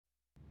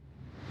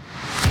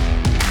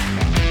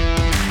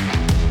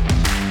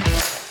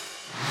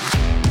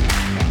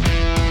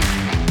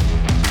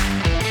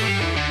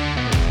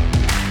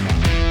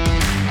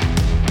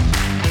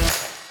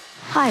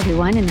Hi,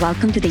 everyone, and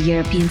welcome to the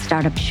European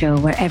Startup Show,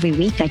 where every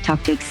week I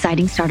talk to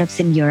exciting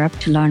startups in Europe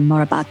to learn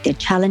more about their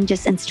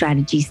challenges and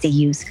strategies they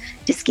use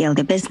to scale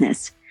their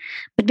business.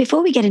 But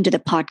before we get into the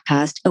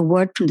podcast, a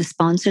word from the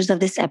sponsors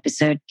of this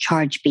episode,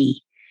 ChargeBee.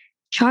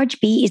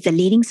 ChargeBee is the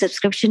leading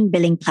subscription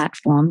billing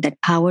platform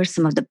that powers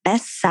some of the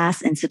best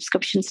SaaS and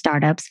subscription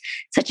startups,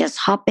 such as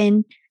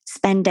Hopin,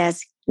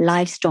 Spendesk,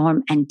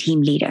 Livestorm, and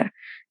TeamLeader.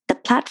 The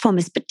platform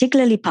is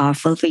particularly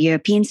powerful for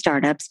European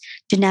startups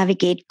to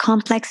navigate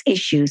complex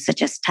issues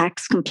such as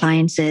tax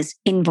compliances,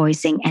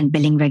 invoicing, and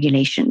billing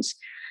regulations.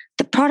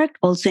 The product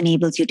also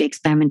enables you to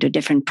experiment with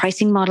different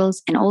pricing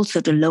models and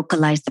also to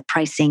localize the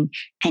pricing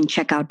and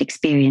checkout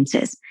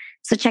experiences.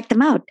 So check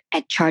them out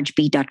at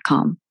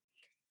chargebee.com.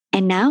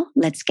 And now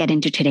let's get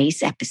into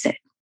today's episode.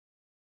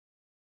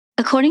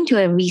 According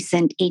to a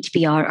recent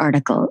HBR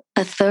article,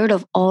 a third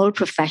of all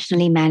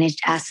professionally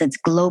managed assets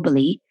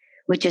globally,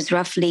 which is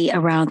roughly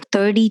around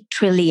 $30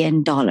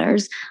 trillion,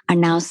 are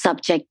now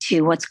subject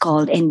to what's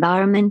called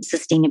environment,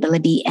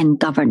 sustainability, and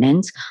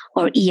governance,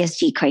 or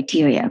ESG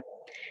criteria.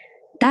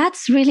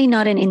 That's really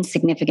not an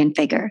insignificant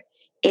figure.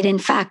 It, in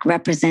fact,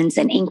 represents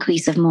an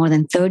increase of more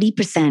than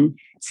 30%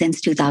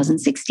 since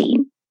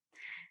 2016.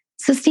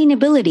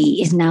 Sustainability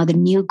is now the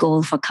new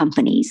goal for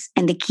companies,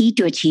 and the key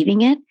to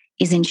achieving it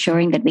is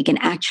ensuring that we can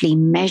actually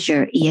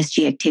measure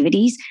ESG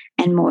activities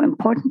and, more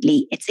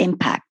importantly, its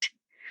impact.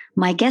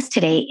 My guest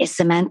today is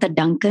Samantha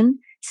Duncan,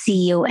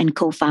 CEO and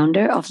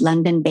co-founder of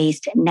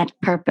London-based Net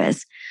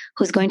Purpose,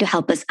 who's going to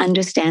help us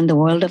understand the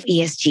world of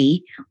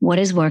ESG, what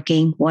is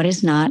working, what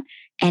is not,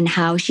 and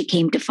how she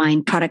came to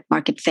find product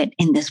market fit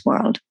in this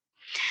world.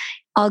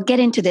 I'll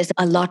get into this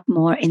a lot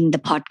more in the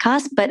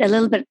podcast, but a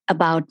little bit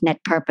about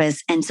Net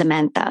Purpose and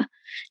Samantha.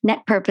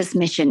 Net Purpose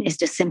mission is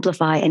to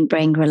simplify and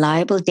bring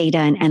reliable data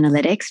and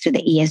analytics to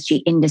the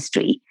ESG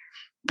industry.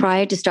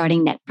 Prior to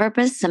starting Net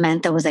Purpose,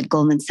 Samantha was at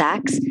Goldman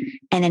Sachs,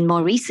 and then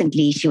more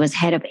recently, she was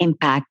head of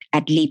impact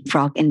at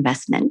Leapfrog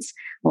Investments.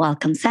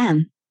 Welcome,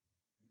 Sam.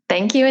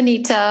 Thank you,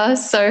 Anita.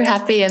 So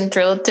happy and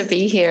thrilled to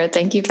be here.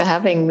 Thank you for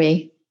having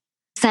me.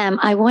 Sam,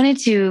 I wanted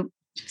to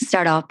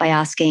start off by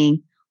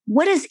asking,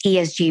 what does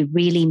ESG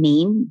really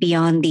mean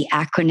beyond the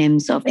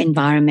acronyms of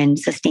environment,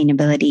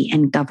 sustainability,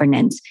 and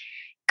governance?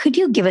 Could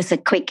you give us a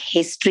quick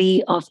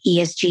history of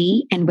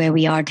ESG and where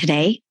we are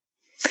today?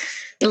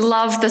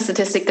 Love the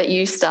statistic that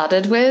you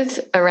started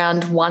with,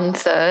 around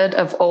 1/3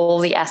 of all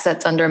the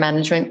assets under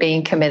management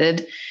being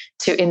committed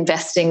to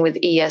investing with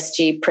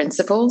ESG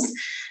principles.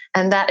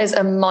 And that is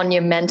a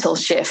monumental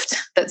shift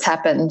that's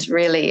happened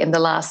really in the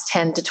last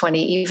 10 to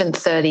 20, even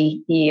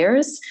 30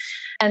 years.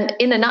 And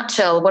in a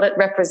nutshell, what it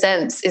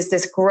represents is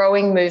this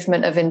growing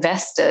movement of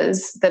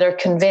investors that are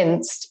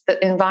convinced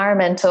that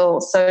environmental,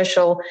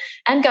 social,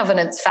 and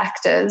governance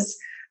factors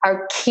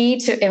are key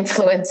to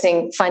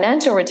influencing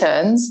financial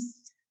returns.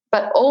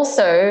 But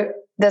also,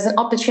 there's an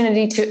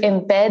opportunity to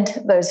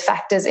embed those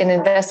factors in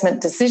investment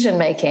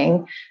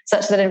decision-making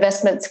such that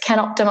investments can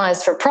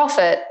optimize for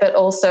profit, but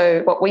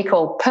also what we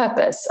call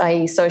purpose,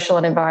 i.e. social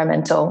and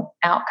environmental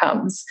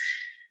outcomes.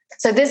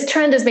 So this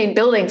trend has been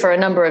building for a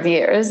number of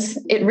years.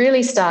 It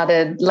really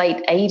started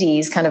late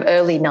 80s, kind of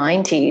early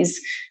 90s,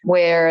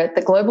 where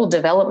the global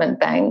development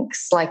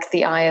banks like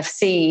the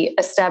IFC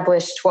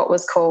established what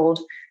was called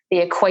the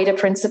Equator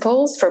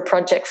Principles for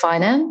project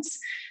finance,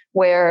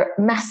 where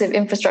massive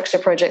infrastructure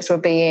projects were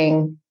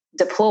being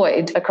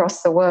deployed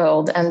across the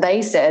world. And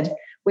they said,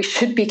 we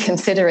should be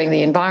considering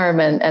the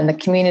environment and the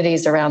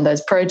communities around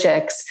those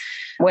projects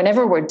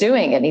whenever we're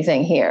doing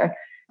anything here.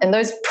 And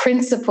those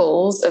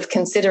principles of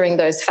considering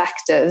those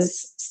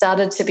factors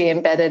started to be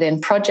embedded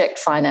in project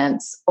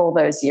finance all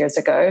those years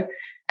ago,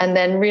 and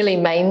then really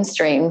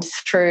mainstreamed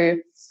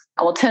through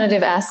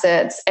alternative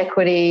assets,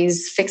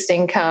 equities, fixed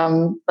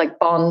income, like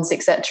bonds,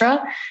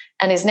 etc.,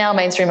 and is now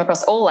mainstream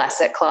across all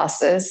asset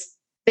classes.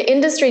 The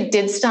industry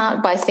did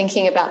start by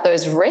thinking about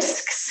those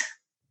risks,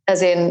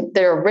 as in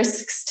there are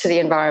risks to the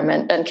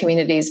environment and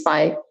communities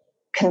by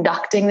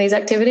conducting these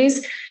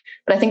activities.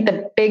 But I think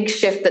the big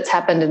shift that's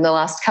happened in the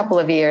last couple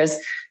of years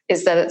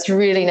is that it's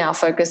really now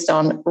focused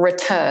on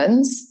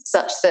returns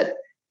such that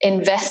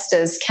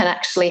investors can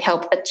actually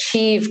help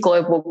achieve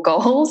global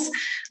goals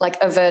like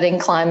averting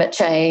climate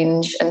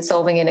change and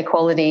solving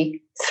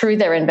inequality through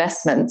their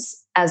investments,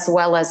 as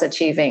well as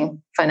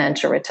achieving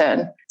financial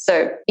return.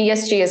 So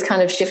ESG has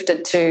kind of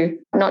shifted to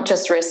not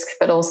just risk,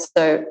 but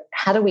also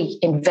how do we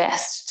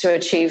invest to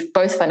achieve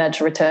both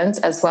financial returns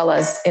as well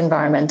as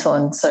environmental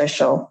and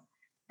social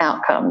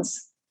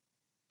outcomes.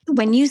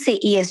 When you say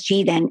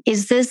ESG, then,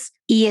 is this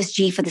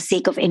ESG for the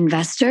sake of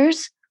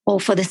investors or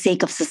for the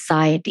sake of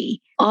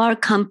society? Are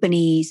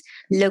companies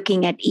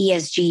looking at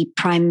ESG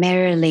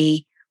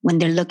primarily when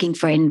they're looking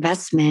for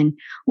investment,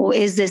 or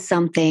is this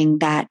something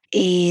that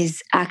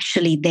is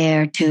actually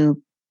there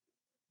to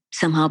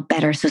somehow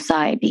better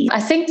society? I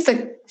think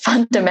the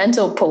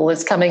fundamental pull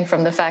is coming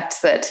from the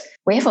fact that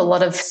we have a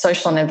lot of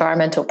social and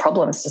environmental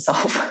problems to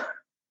solve.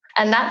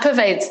 And that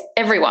pervades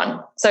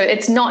everyone. So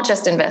it's not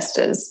just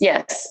investors.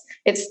 Yes,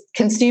 it's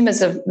consumers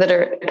that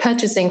are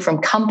purchasing from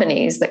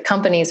companies that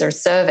companies are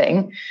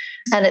serving.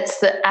 And it's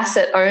the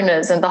asset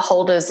owners and the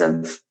holders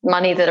of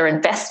money that are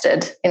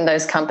invested in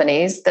those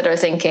companies that are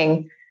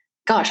thinking,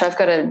 gosh, I've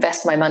got to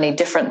invest my money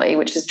differently,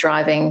 which is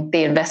driving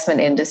the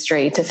investment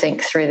industry to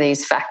think through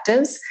these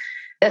factors.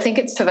 I think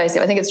it's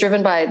pervasive. I think it's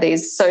driven by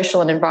these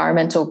social and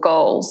environmental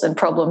goals and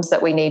problems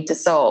that we need to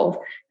solve,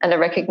 and a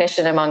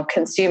recognition among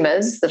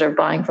consumers that are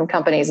buying from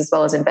companies as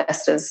well as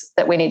investors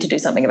that we need to do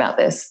something about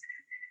this.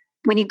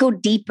 When you go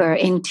deeper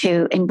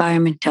into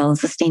environmental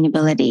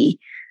sustainability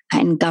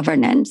and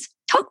governance,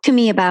 talk to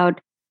me about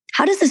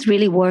how does this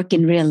really work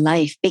in real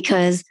life?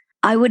 Because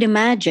I would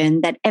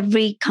imagine that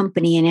every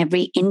company and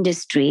every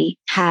industry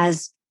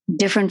has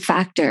different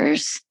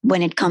factors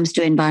when it comes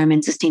to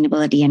environment,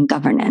 sustainability, and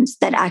governance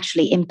that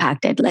actually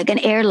impact it. Like an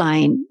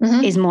airline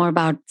is more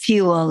about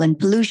fuel and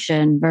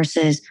pollution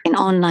versus an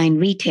online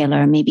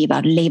retailer, maybe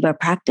about labor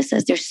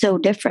practices. They're so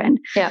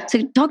different. Yeah.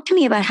 So talk to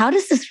me about how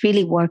does this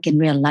really work in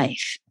real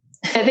life?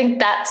 I think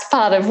that's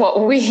part of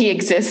what we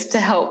exist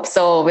to help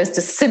solve, is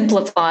to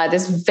simplify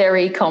this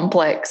very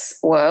complex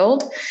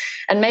world.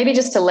 And maybe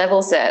just to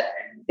level set,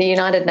 the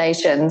United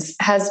Nations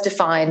has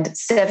defined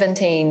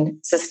 17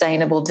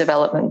 sustainable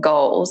development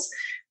goals,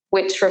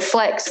 which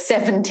reflect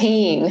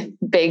 17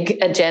 big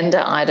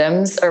agenda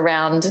items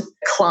around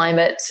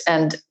climate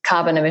and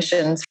carbon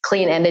emissions,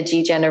 clean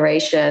energy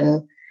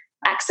generation,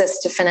 access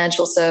to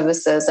financial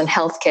services and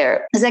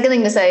healthcare. The second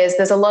thing to say is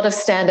there's a lot of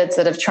standards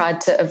that have tried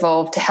to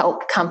evolve to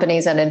help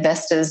companies and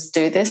investors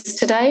do this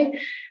today.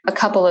 A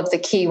couple of the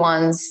key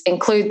ones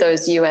include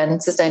those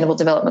UN Sustainable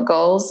Development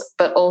Goals,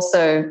 but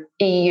also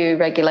EU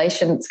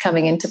regulations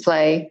coming into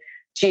play,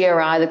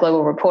 GRI, the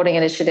Global Reporting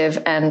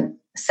Initiative, and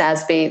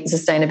SASB, the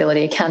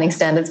Sustainability Accounting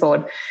Standards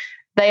Board.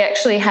 They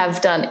actually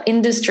have done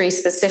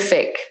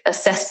industry-specific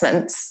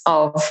assessments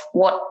of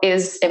what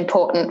is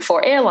important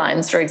for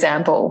airlines, for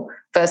example,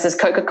 versus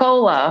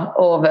Coca-Cola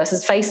or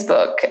versus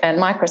Facebook and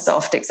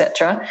Microsoft,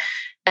 etc.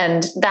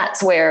 And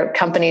that's where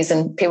companies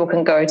and people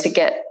can go to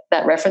get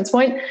that reference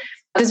point.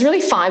 There's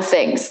really 5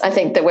 things I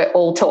think that we're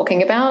all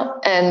talking about.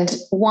 And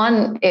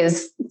one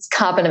is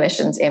carbon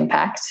emissions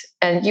impact.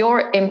 And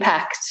your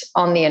impact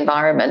on the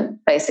environment,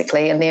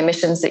 basically, and the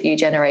emissions that you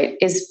generate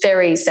is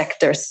very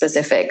sector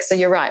specific. So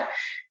you're right.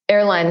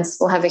 Airlines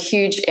will have a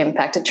huge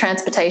impact. And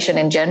transportation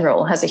in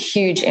general has a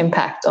huge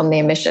impact on the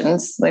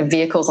emissions, like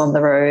vehicles on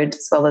the road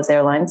as well as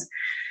airlines.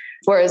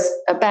 Whereas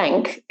a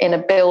bank in a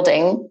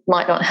building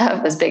might not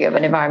have as big of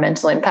an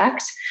environmental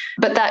impact.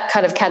 But that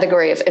kind of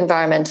category of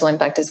environmental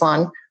impact is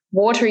one.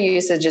 Water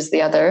usage is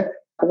the other,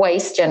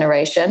 waste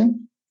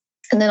generation.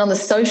 And then on the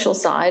social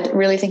side,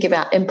 really think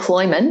about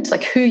employment,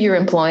 like who you're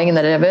employing and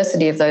the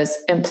diversity of those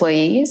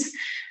employees,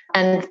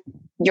 and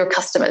your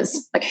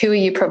customers, like who are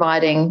you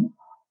providing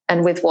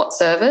and with what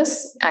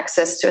service,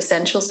 access to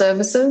essential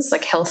services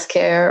like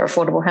healthcare or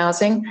affordable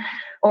housing,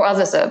 or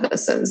other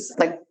services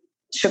like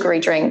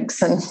sugary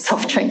drinks and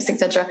soft drinks,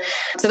 etc.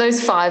 So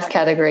those 5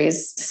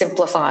 categories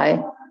simplify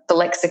the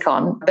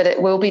lexicon, but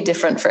it will be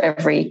different for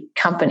every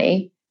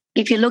company.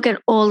 If you look at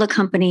all the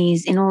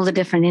companies in all the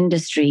different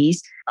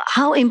industries,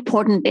 how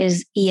important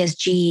is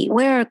ESG?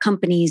 Where are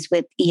companies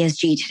with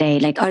ESG today?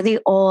 Like, are they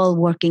all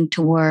working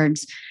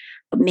towards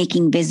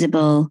making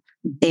visible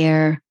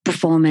their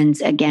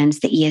performance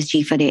against the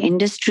ESG for their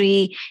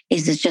industry?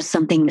 Is this just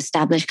something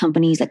established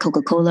companies like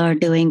Coca-Cola are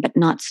doing, but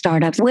not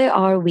startups? Where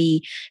are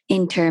we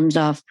in terms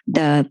of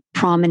the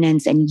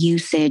prominence and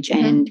usage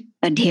and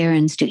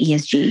adherence to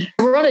ESG?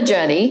 We're on a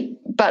journey,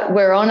 but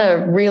we're on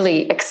a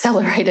really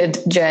accelerated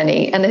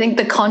journey. And I think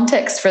the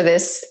context for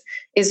this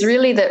is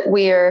really that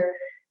we're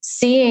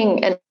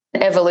seeing an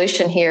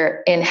evolution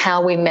here in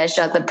how we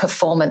measure the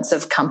performance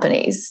of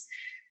companies.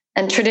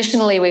 And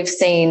traditionally, we've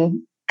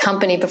seen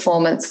company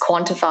performance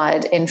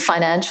quantified in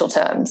financial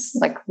terms,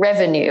 like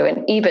revenue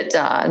and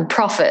EBITDA and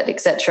profit,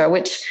 etc.,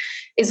 which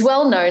is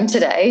well known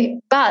today,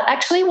 but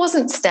actually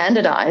wasn't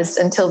standardized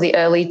until the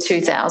early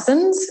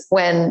 2000s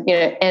when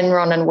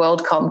Enron and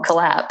WorldCom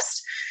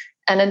collapsed.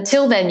 And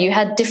until then, you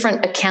had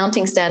different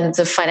accounting standards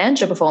of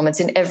financial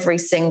performance in every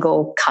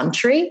single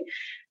country.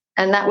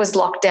 And that was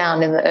locked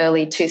down in the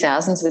early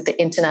 2000s with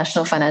the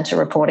International Financial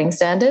Reporting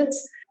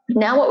Standards.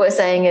 Now what we're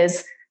saying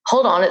is,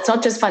 hold on, it's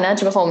not just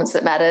financial performance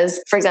that matters.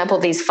 For example,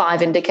 these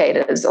 5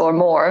 indicators or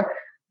more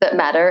that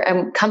matter,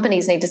 and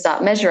companies need to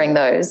start measuring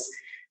those.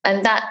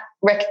 And that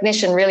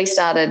recognition really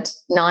started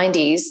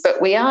 90s,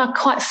 but we are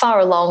quite far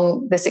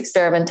along this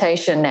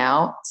experimentation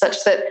now,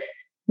 such that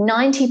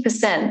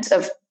 90%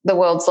 of the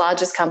world's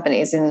largest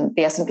companies in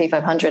the S&P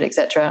 500,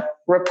 etc.,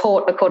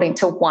 report according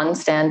to one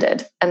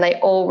standard, and they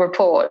all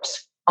report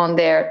on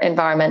their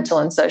environmental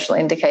and social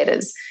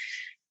indicators.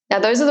 Now,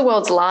 those are the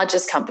world's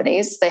largest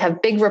companies. They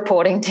have big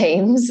reporting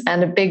teams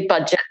and a big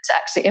budget to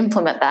actually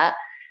implement that.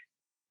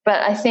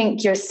 But I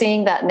think you're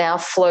seeing that now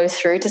flow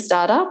through to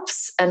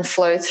startups and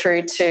flow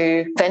through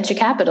to venture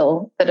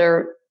capital that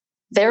are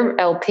their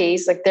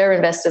LPs, like their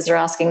investors are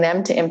asking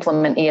them to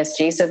implement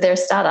ESG. So their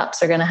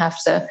startups are going to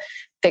have to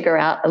figure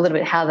out a little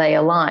bit how they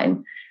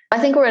align. I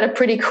think we're at a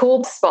pretty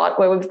cool spot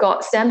where we've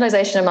got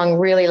standardization among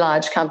really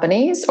large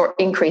companies or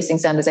increasing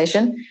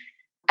standardization.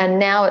 And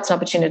now it's an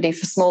opportunity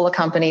for smaller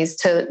companies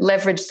to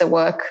leverage the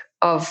work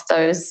of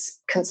those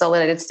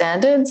consolidated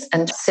standards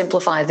and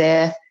simplify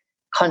their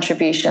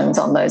contributions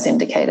on those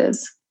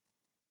indicators.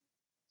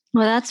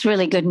 Well, that's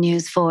really good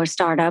news for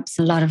startups,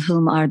 a lot of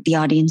whom are the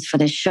audience for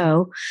this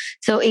show.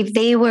 So if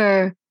they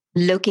were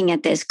looking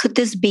at this, could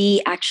this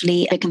be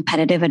actually a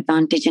competitive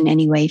advantage in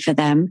any way for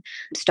them,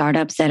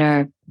 startups that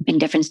are in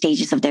different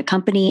stages of their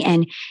company?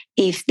 And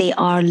if they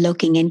are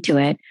looking into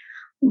it,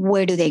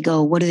 where do they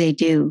go? What do they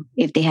do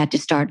if they had to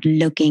start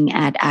looking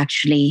at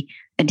actually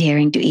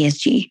adhering to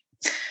ESG?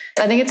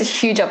 I think it's a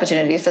huge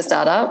opportunity for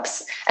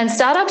startups. And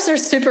startups are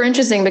super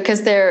interesting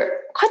because they're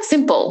quite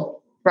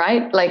simple,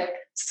 right? Like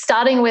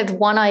starting with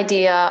one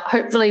idea,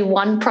 hopefully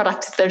one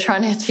product that they're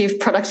trying to achieve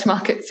product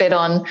market fit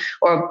on,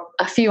 or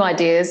a few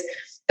ideas.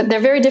 But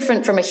they're very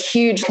different from a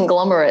huge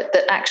conglomerate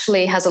that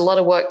actually has a lot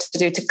of work to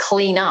do to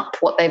clean up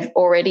what they've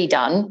already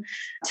done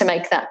to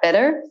make that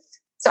better.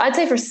 So I'd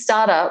say for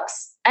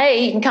startups,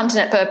 A, you can come to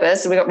Net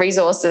Purpose. We've got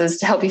resources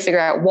to help you figure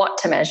out what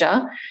to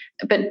measure.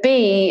 But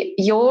B,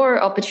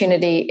 your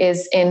opportunity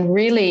is in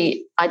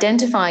really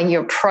identifying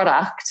your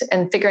product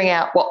and figuring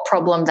out what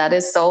problem that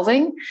is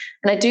solving.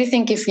 And I do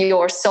think if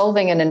you're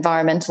solving an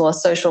environmental or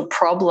social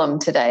problem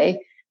today,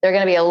 there are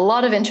going to be a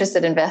lot of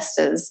interested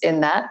investors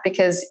in that,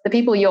 because the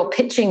people you're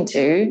pitching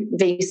to,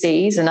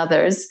 VCs and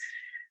others,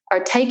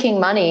 are taking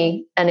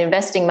money and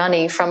investing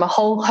money from a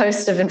whole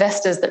host of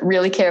investors that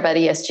really care about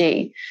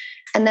ESG.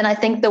 And then I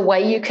think the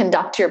way you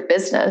conduct your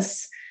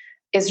business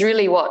is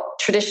really what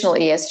traditional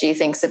ESG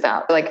thinks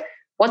about. Like,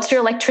 what's your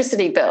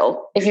electricity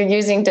bill? If you're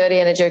using dirty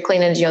energy or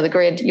clean energy on the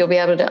grid, you'll be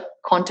able to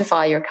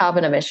quantify your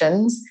carbon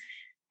emissions.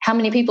 How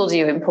many people do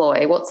you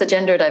employ? What's the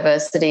gender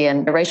diversity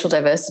and racial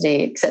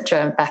diversity, et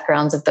cetera,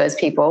 backgrounds of those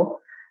people?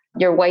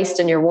 Your waste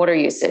and your water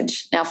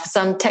usage. Now, for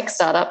some tech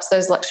startups,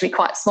 those will actually be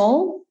quite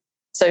small.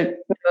 So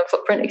no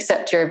footprint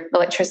except your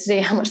electricity,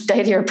 how much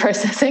data you're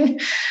processing.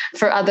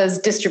 For others,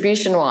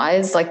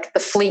 distribution-wise, like the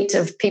fleet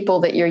of people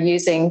that you're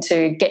using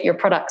to get your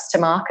products to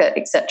market,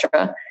 et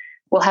cetera,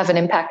 will have an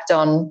impact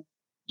on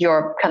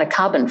your kind of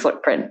carbon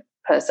footprint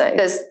per se.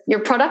 There's your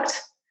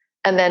product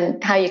and then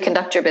how you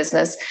conduct your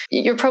business.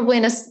 You're probably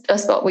in a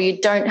spot where you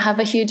don't have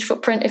a huge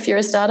footprint if you're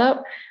a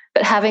startup,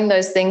 but having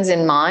those things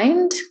in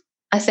mind,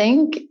 I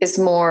think, is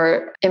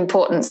more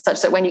important,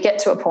 such that when you get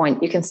to a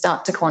point, you can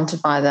start to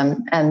quantify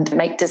them and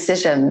make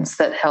decisions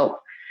that help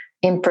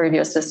improve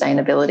your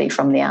sustainability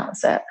from the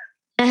outset.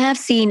 I have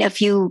seen a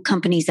few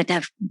companies that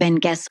have been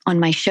guests on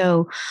my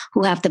show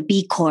who have the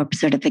B Corp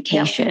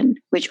certification,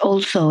 which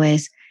also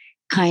is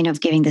kind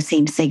of giving the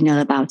same signal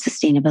about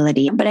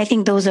sustainability. But I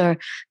think those are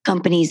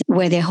companies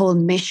where their whole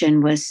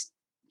mission was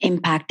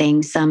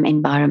impacting some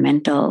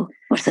environmental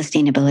or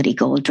sustainability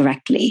goal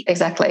directly.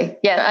 Exactly.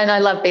 Yeah. And I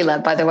love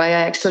B-Lab, by the way.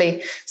 I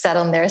actually sat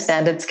on their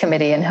standards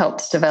committee and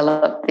helped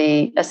develop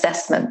the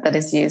assessment that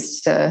is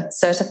used to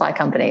certify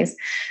companies.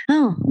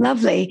 Oh,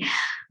 lovely.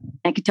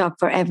 I could talk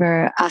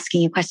forever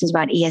asking you questions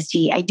about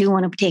ESG. I do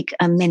want to take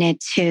a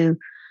minute to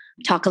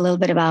talk a little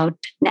bit about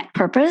Net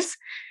Purpose.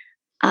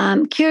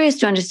 I'm curious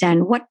to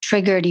understand what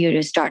triggered you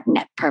to start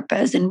Net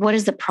Purpose and what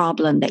is the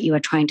problem that you are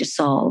trying to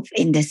solve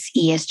in this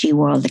ESG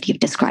world that you've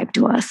described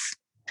to us?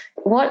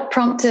 What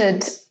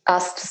prompted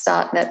us to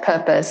start Net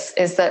Purpose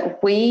is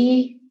that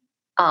we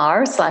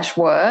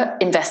were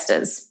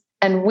investors,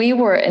 and we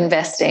were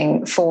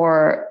investing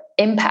for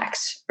impact,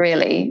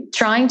 really,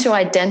 trying to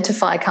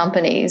identify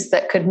companies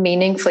that could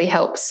meaningfully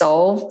help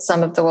solve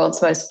some of the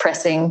world's most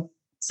pressing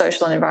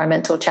social and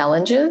environmental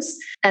challenges,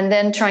 and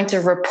then trying to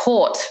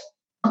report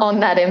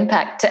on that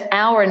impact to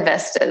our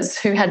investors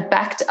who had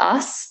backed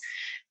us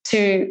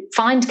to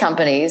find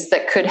companies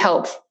that could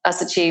help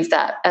us achieve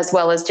that, as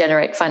well as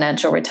generate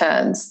financial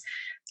returns.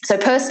 So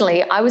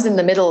personally, I was in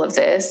the middle of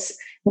this,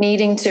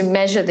 needing to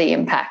measure the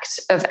impact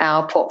of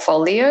our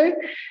portfolio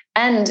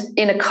and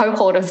in a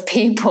cohort of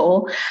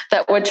people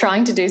that were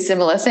trying to do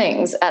similar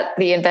things, at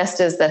the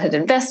investors that had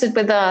invested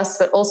with us,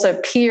 but also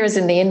peers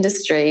in the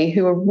industry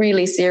who were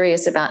really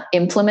serious about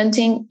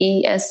implementing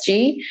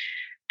ESG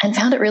and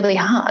found it really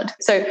hard.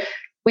 So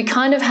we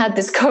kind of had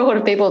this cohort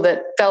of people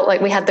that felt like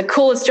we had the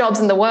coolest jobs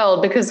in the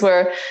world because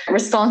we're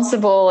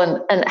responsible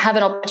and have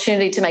an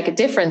opportunity to make a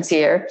difference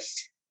here.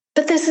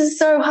 But this is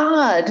so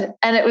hard.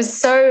 And it was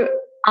so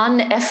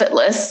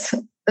uneffortless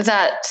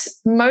that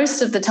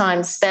most of the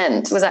time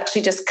spent was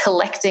actually just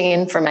collecting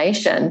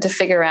information to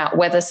figure out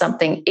whether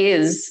something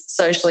is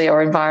socially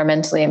or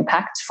environmentally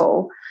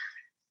impactful.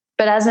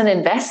 But as an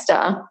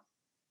investor,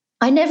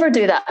 I never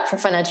do that for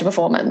financial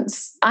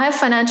performance. I have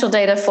financial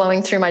data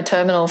flowing through my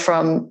terminal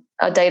from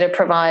a data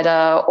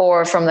provider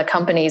or from the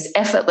companies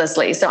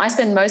effortlessly. So I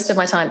spend most of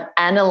my time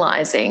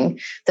analyzing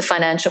the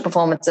financial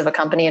performance of a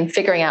company and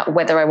figuring out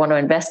whether I want to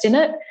invest in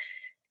it.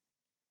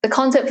 The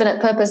concept for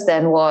Net Purpose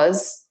then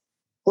was,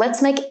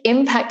 let's make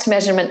impact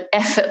measurement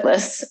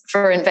effortless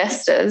for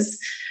investors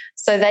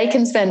so they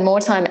can spend more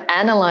time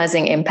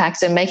analyzing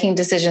impact and making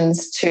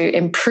decisions to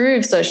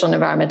improve social and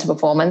environmental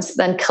performance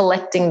than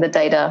collecting the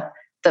data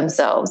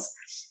themselves.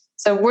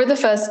 So we're the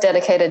first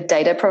dedicated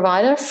data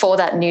provider for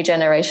that new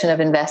generation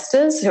of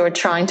investors who are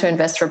trying to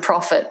invest for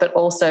profit, but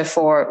also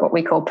for what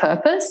we call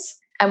purpose.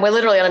 And we're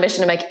literally on a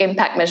mission to make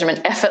impact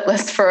measurement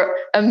effortless for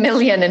 1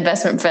 million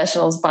investment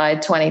professionals by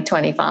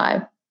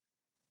 2025.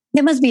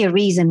 There must be a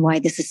reason why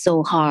this is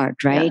so hard,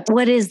 right? Yeah.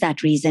 What is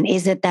that reason?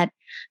 Is it that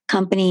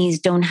companies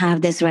don't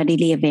have this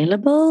readily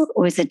available,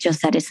 or is it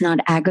just that it's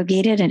not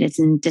aggregated and it's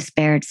in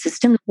disparate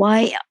systems?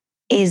 Why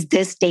is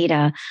this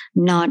data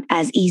not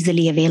as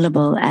easily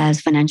available as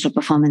financial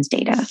performance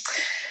data?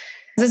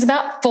 There's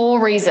about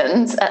 4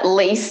 reasons at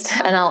least,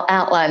 and I'll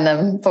outline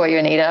them for you,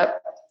 Anita.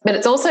 But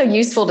it's also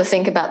useful to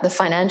think about the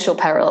financial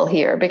parallel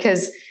here,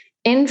 because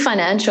in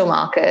financial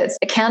markets,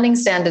 accounting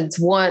standards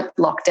weren't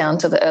locked down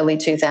to the early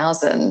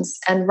 2000s.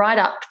 And right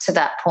up to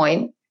that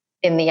point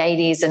in the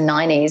 80s and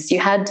 90s, you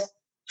had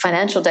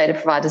financial data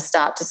providers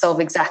start to solve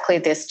exactly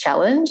this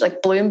challenge.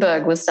 Like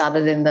Bloomberg was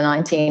started in the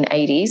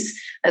 1980s,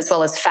 as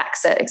well as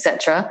FactSet,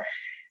 etc.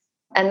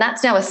 And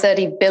that's now a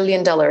 $30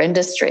 billion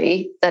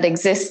industry that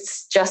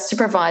exists just to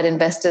provide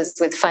investors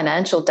with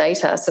financial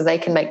data so they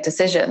can make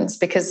decisions,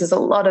 because there's a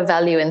lot of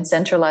value in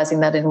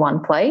centralizing that in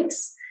one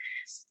place.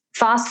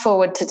 Fast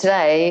forward to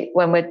today,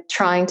 when we're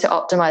trying to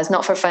optimize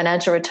not for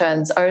financial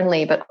returns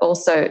only, but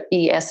also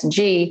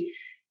ESG,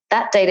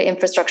 that data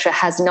infrastructure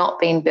has not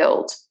been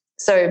built.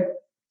 So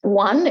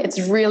one, it's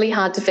really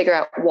hard to figure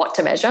out what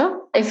to measure.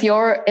 If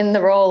you're in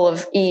the role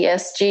of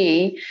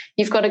ESG,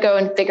 you've got to go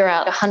and figure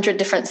out 100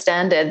 different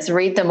standards,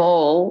 read them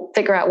all,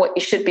 figure out what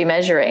you should be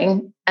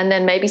measuring, and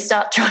then maybe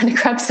start trying to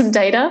grab some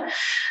data.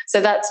 So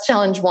that's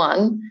challenge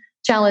 1.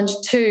 Challenge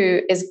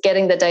 2 is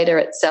getting the data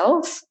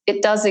itself.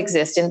 It does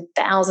exist in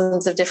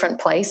thousands of different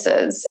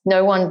places.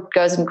 No one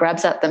goes and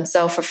grabs that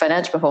themselves for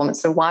financial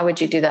performance. So why would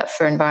you do that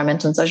for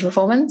environmental and social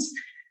performance?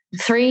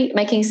 3,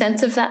 making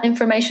sense of that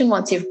information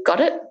once you've got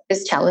it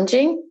is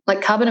challenging.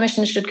 Like carbon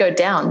emissions should go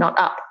down, not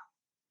up.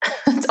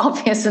 It's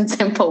obvious and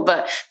simple,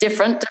 but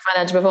different to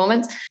financial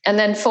performance. And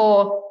then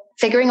 4,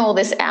 figuring all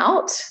this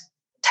out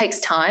takes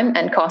time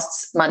and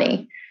costs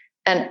money.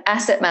 And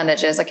asset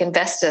managers, like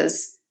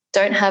investors,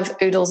 don't have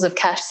oodles of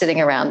cash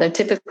sitting around. They're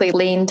typically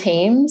lean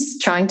teams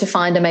trying to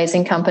find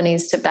amazing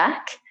companies to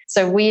back.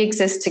 So we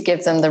exist to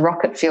give them the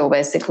rocket fuel,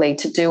 basically,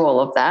 to do all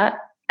of that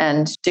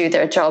and do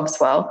their jobs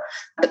well.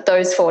 But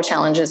those 4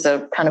 challenges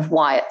are kind of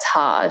why it's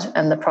hard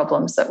and the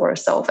problems that we're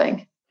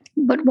solving.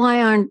 But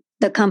why aren't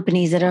the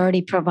companies that are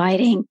already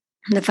providing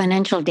the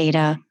financial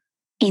data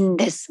in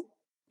this,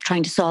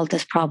 trying to solve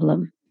this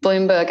problem?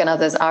 Bloomberg and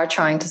others are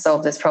trying to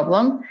solve this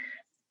problem,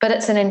 but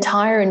it's an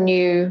entire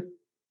new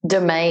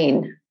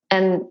domain.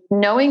 And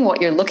knowing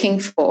what you're looking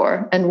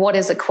for and what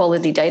is a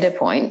quality data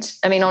point.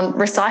 I mean, on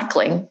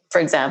recycling, for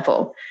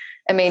example,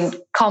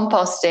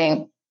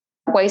 composting,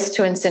 waste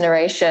to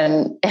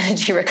incineration,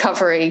 energy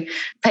recovery,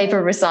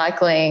 paper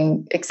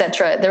recycling,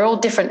 etc. They're all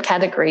different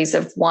categories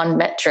of one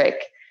metric.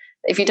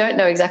 If you don't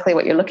know exactly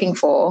what you're looking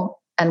for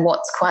and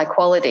what's high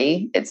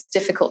quality, it's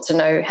difficult to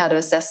know how to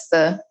assess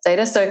the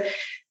data. So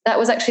that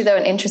was actually, though,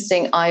 an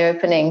interesting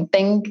eye-opening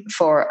thing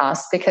for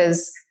us,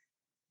 because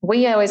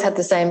we always had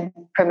the same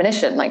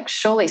premonition, like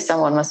surely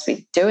someone must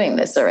be doing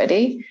this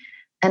already.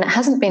 And it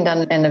hasn't been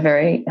done in a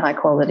very high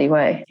quality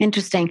way.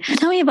 Interesting.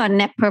 Tell me about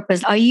net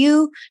purpose. Are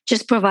you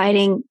just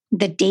providing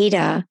the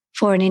data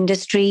for an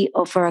industry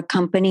or for a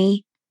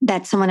company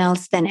that someone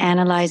else then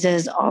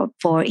analyzes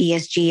for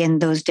ESG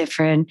and those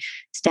different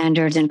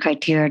standards and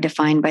criteria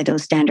defined by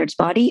those standards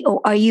body?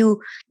 Or are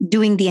you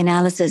doing the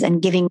analysis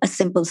and giving a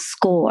simple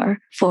score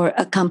for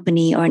a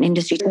company or an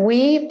industry?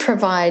 We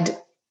provide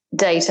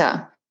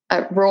data,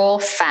 raw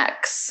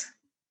facts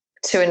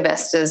to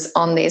investors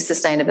on these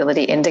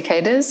sustainability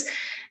indicators,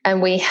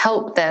 and we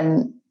help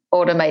them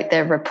automate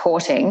their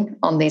reporting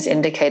on these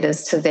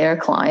indicators to their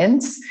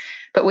clients.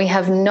 But we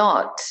have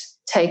not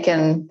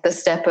taken the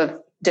step of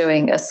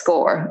doing a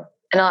score.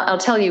 And I'll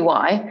tell you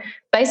why.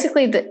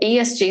 Basically, the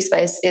ESG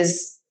space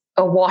is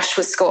awash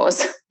with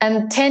scores.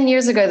 And 10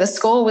 years ago, the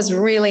score was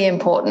really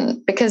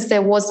important because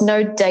there was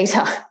no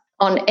data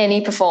on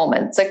any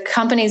performance. So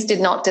companies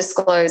did not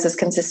disclose as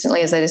consistently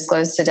as they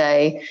disclose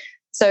today.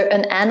 So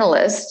an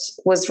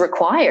analyst was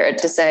required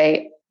to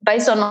say,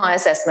 based on my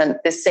assessment,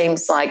 this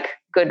seems like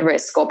good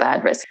risk or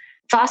bad risk.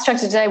 Fast track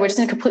to today, we're just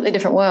in a completely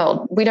different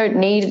world. We don't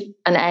need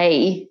an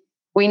A.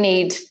 We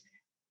need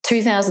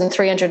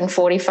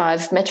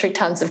 2,345 metric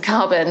tons of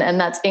carbon, and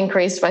that's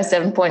increased by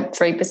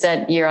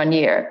 7.3% year on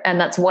year.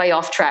 And that's way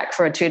off track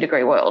for a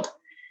 2-degree world.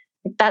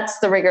 That's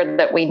the rigor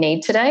that we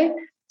need today.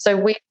 So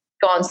we've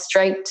gone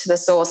straight to the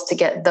source to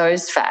get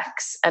those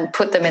facts and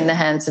put them in the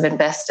hands of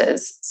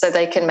investors so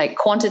they can make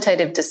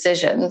quantitative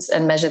decisions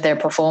and measure their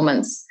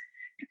performance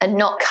and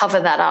not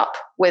cover that up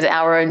with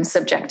our own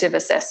subjective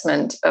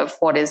assessment of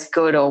what is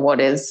good or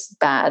what is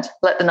bad.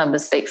 Let the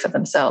numbers speak for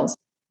themselves.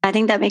 I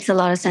think that makes a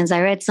lot of sense.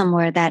 I read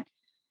somewhere that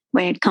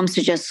when it comes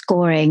to just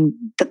scoring,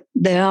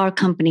 there are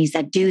companies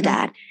that do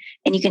that.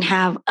 And you can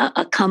have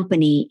a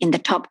company in the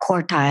top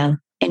quartile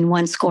in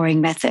one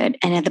scoring method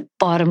and at the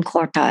bottom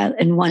quartile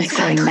in one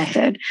scoring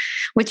method,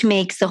 which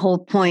makes the whole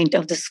point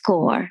of the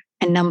score.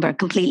 a number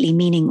completely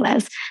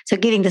meaningless. So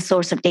giving the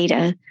source of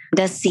data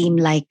does seem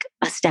like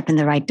a step in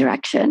the right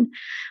direction.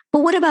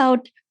 But what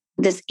about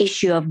this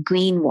issue of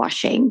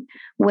greenwashing,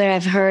 where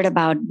I've heard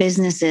about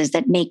businesses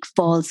that make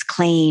false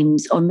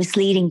claims or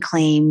misleading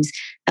claims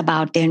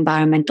about their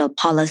environmental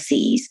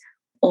policies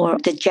or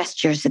the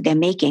gestures that they're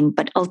making,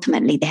 but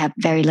ultimately they have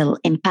very little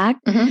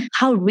impact. Mm-hmm.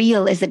 How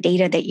real is the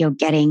data that you're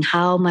getting?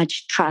 How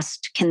much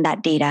trust can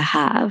that data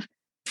have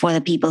for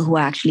the people who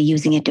are actually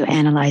using it to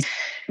analyze?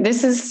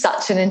 This is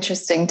such an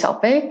interesting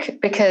topic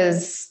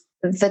because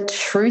the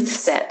truth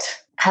set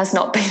has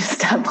not been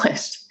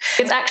established.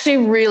 It's actually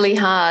really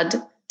hard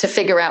to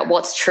figure out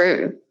what's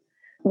true.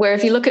 Where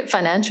if you look at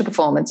financial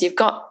performance, you've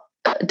got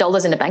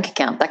dollars in a bank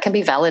account that can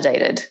be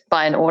validated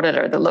by an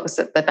auditor that looks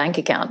at the bank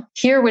account.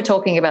 Here we're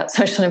talking about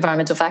social and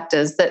environmental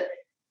factors that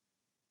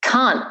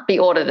can't be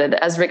audited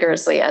as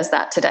rigorously as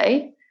that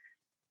today.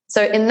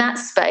 So in that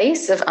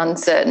space of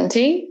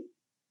uncertainty,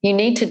 you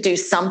need to do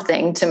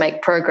something to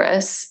make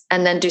progress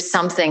and then do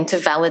something to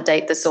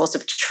validate the source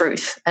of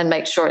truth and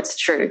make sure it's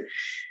true.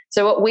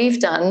 So what we've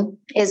done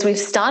is we've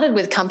started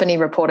with company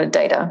reported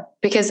data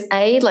because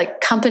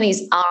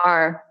companies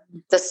are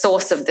the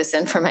source of this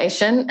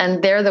information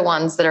and they're the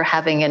ones that are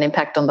having an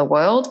impact on the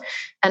world.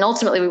 And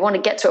ultimately we want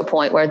to get to a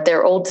point where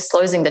they're all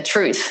disclosing the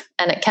truth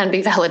and it can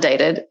be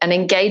validated, and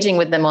engaging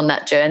with them on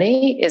that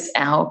journey is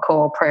our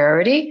core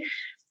priority.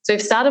 So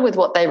we've started with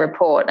what they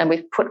report and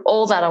we've put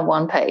all that on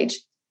one page.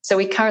 So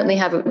we currently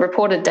have a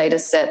reported data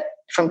set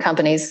from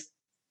companies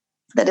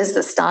that is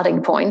the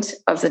starting point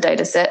of the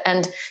data set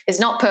and is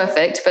not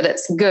perfect, but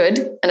it's good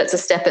and it's a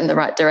step in the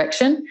right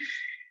direction.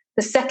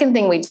 The second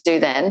thing we do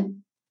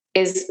then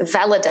is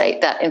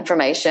validate that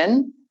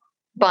information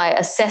by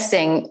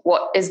assessing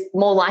what is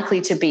more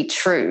likely to be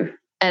true.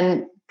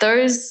 And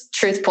those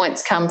truth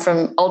points come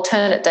from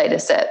alternate data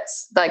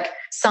sets, like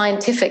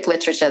scientific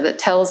literature that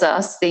tells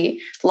us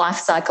the life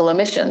cycle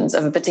emissions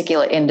of a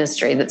particular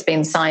industry that's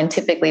been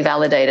scientifically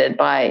validated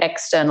by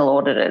external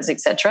auditors,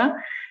 etc.,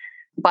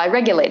 by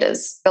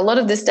regulators. A lot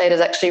of this data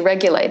is actually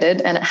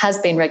regulated, and it has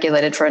been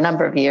regulated for a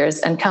number of years,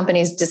 and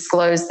companies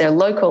disclose their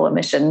local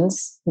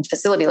emissions at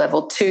facility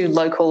level to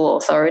local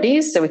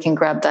authorities, so we can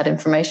grab that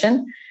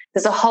information.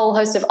 There's a whole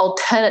host of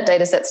alternate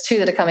data sets too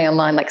that are coming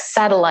online, like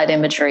satellite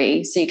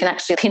imagery, so you can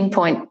actually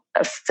pinpoint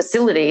a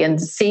facility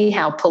and see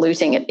how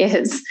polluting it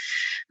is,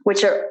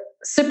 which are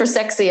super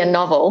sexy and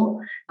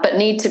novel, but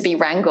need to be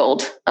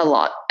wrangled a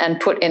lot and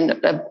put in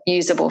a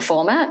usable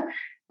format.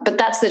 But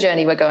that's the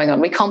journey we're going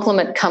on. We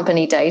complement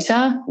company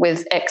data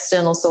with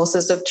external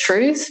sources of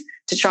truth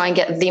to try and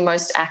get the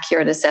most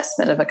accurate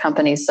assessment of a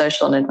company's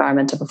social and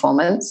environmental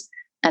performance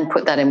and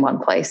put that in one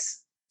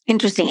place.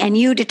 Interesting. And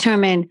you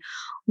determine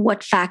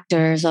what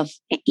factors of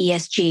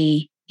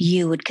ESG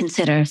you would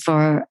consider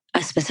for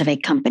a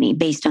specific company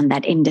based on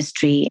that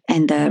industry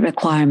and the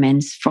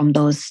requirements from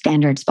those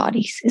standards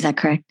bodies. Is that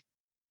correct?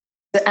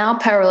 Our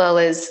parallel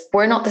is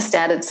we're not the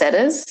standard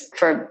setters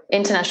for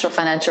international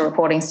financial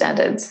reporting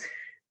standards.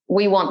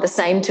 We want the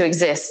same to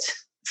exist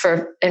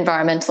for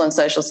environmental and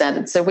social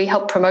standards. So we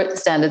help promote the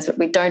standards, but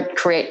we don't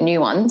create new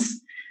ones.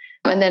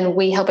 And then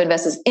we help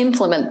investors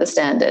implement the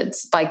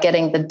standards by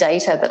getting the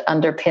data that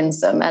underpins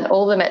them. And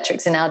all the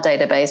metrics in our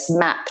database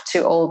map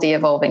to all the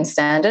evolving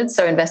standards.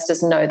 So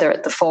investors know they're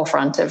at the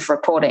forefront of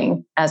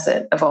reporting as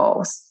it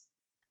evolves.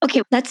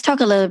 Okay, let's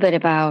talk a little bit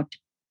about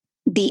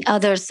the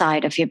other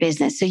side of your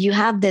business. So you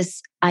have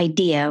this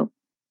idea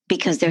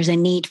because there's a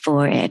need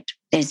for it.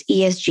 There's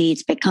ESG,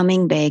 it's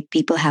becoming big.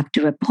 People have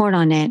to report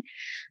on it.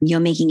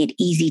 You're making it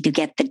easy to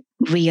get the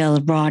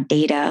real raw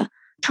data,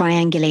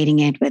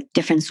 triangulating it with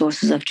different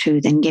sources of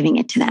truth and giving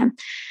it to them.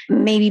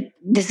 Maybe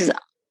this is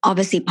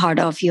obviously part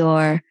of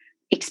your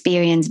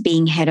experience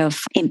being head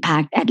of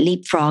impact at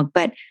Leapfrog,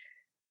 but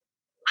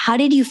how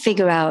did you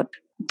figure out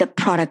the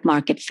product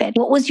market fit?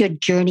 What was your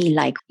journey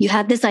like? You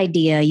had this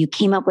idea, you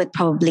came up with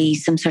probably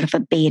some sort of a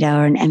beta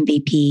or an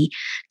MVP.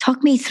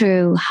 Talk me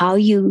through how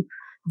you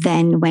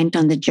then went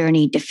on the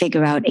journey to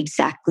figure out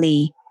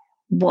exactly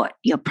what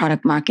your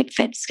product market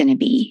fit is going to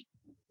be.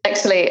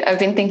 Actually, I've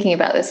been thinking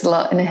about this a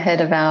lot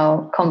ahead of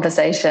our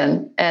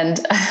conversation.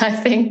 And I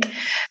think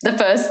the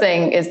first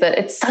thing is that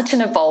it's such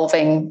an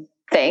evolving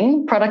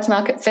thing, product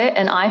market fit.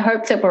 And I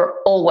hope that we're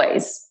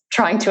always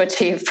trying to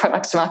achieve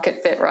product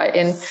market fit, right,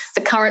 in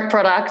the current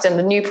product and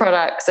the new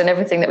products and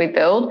everything that we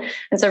build.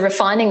 And so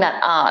refining that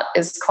art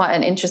is quite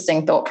an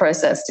interesting thought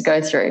process to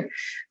go through.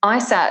 I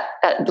sat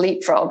at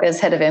Leapfrog as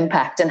head of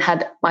impact and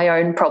had my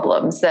own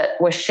problems that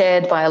were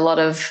shared by a lot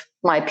of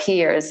my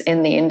peers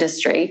in the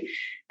industry.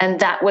 And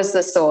that was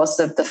the source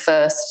of the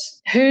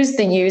first, who's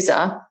the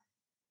user?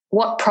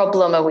 What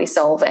problem are we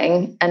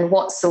solving? And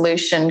what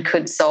solution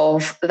could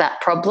solve that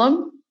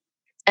problem?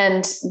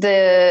 And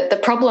the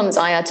problems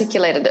I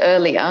articulated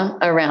earlier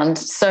around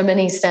so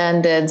many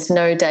standards,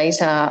 no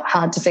data,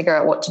 hard to figure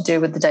out what to do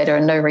with the data,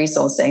 and no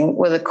resourcing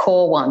were the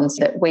core ones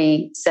that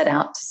we set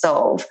out to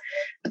solve.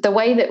 But the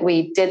way that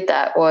we did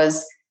that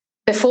was,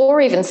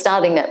 before even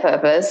starting that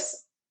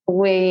purpose,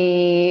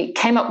 we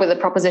came up with a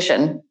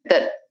proposition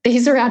that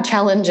these are our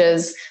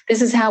challenges.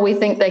 This is how we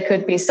think they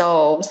could be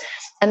solved.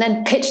 And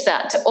then pitch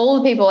that to all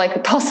the people I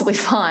could possibly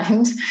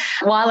find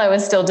while I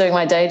was still doing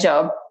my day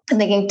job. And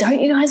thinking, don't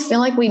you guys feel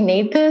like we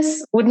need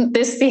this? Wouldn't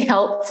this be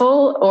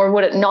helpful or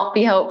would it not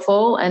be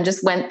helpful? And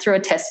just went through a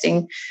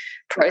testing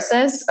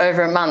process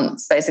over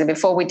months, basically,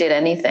 before we did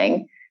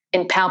anything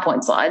in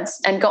PowerPoint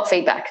slides and got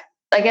feedback.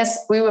 I guess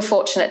we were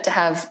fortunate to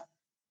have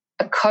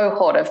a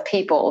cohort of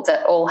people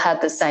that all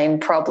had the same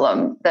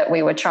problem that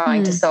we were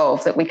trying to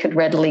solve, that we could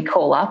readily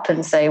call up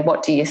and say,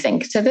 what do you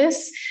think to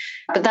this?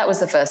 But that was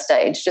the first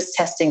stage, just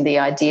testing the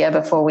idea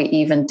before we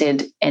even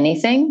did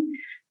anything.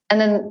 And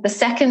then the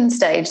second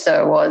stage,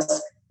 though,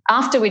 was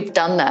after we'd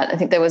done that, I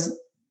think there was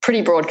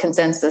pretty broad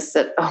consensus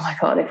that, oh my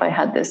God, if I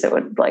had this, it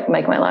would like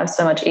make my life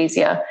so much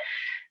easier.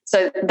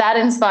 So that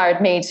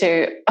inspired me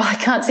to, I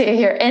can't sit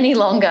here any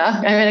longer.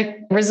 I'm going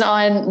to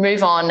resign,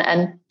 move on,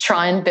 and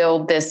try and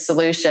build this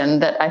solution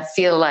that I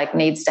feel like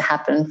needs to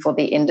happen for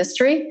the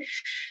industry.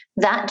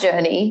 That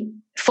journey,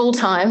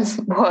 full-time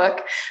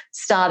work,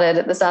 started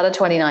at the start of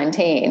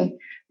 2019.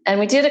 And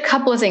we did a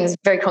couple of things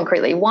very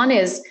concretely. One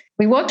is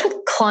we worked with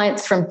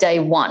clients from day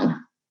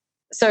one.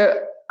 So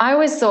I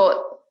always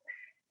thought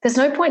there's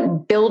no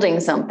point building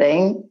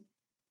something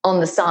on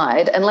the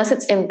side unless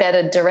it's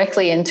embedded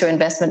directly into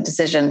investment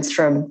decisions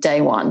from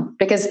day one.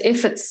 Because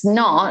if it's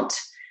not,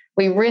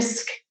 we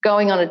risk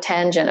going on a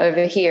tangent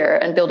over here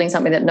and building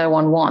something that no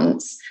one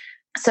wants.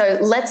 So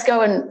let's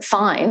go and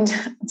find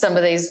some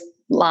of these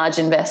large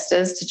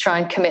investors to try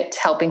and commit to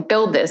helping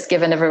build this,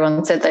 given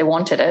everyone said they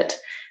wanted it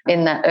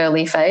in that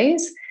early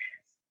phase.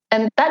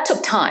 And that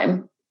took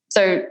time.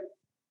 So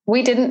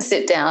we didn't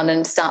sit down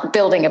and start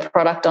building a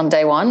product on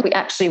day one. We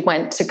actually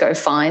went to go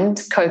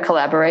find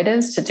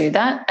co-collaborators to do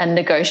that and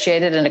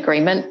negotiated an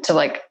agreement to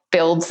like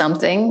build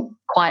something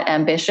quite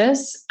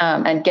ambitious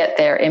and get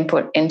their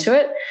input into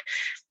it.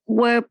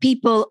 Were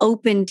people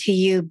open to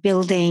you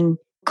building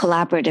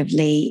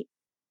collaboratively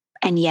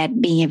and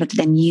yet being able to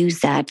then use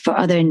that for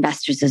other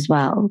investors as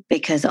well?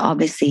 Because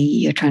obviously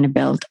you're trying to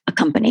build a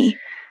company.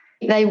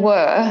 They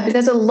were.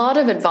 There's a lot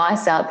of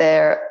advice out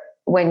there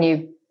when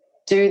you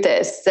do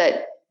this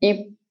that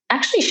you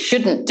actually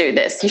shouldn't do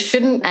this. You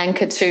shouldn't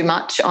anchor too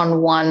much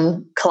on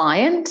one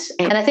client.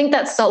 And I think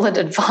that's solid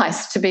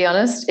advice, to be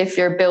honest, if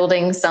you're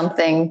building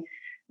something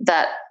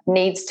that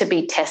needs to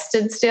be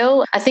tested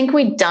still. I think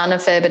we'd done a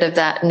fair bit of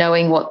that,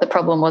 knowing what the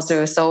problem was we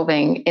were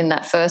solving in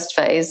that first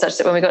phase, such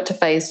that when we got to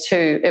phase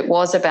 2, it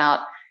was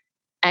about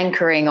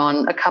anchoring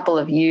on a couple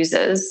of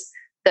users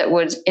that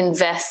would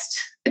invest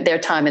their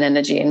time and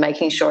energy in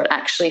making sure it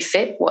actually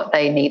fit what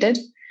they needed.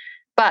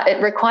 But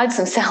it required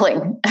some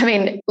selling. I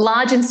mean,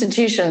 large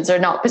institutions are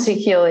not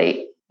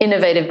particularly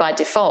innovative by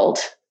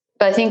default,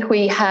 but I think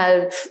we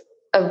have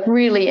a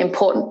really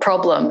important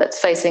problem that's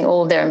facing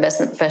all of their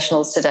investment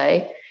professionals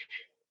today.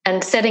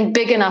 And setting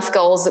big enough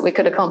goals that we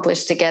could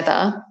accomplish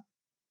together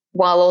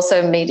while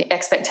also meeting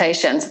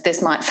expectations that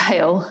this might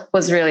fail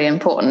was really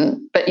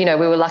important. But, we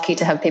were lucky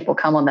to have people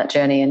come on that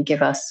journey and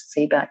give us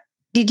feedback.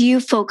 Did you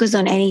focus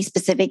on any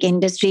specific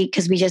industry?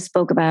 Because we just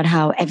spoke about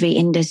how every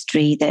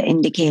industry, the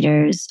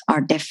indicators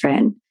are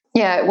different.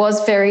 Yeah, it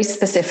was very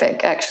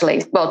specific,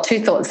 actually. Well,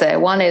 2 thoughts there.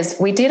 One is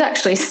we did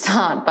actually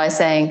start by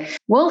saying,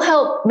 we'll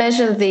help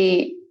measure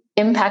the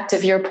impact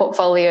of your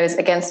portfolios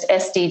against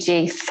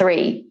SDG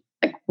 3,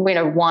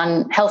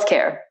 one,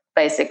 healthcare,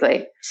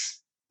 basically.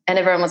 And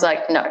everyone was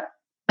like, no,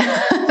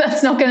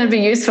 that's not going to be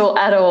useful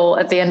at all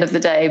at the end of the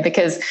day,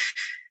 because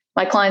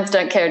my clients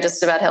don't care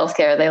just about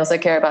healthcare. They also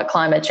care about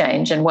climate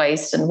change and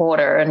waste and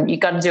water, and you've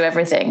got to do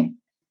everything.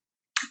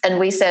 And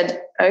we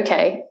said,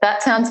 okay,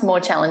 that sounds more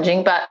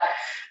challenging, but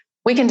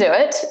we can do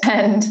it.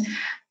 And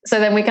so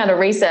then we kind of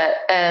reset.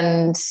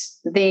 And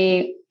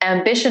the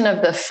ambition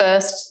of the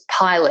first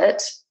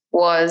pilot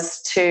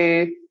was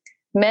to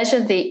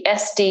measure the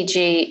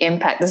SDG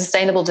impact, the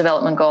Sustainable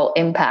Development Goal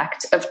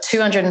impact of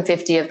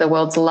 250 of the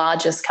world's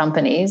largest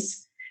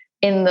companies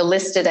in the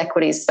listed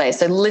equities space,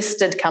 so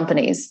listed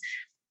companies.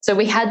 So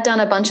we had done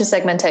a bunch of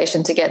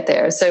segmentation to get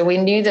there. So we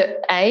knew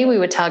that we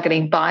were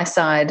targeting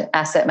buy-side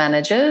asset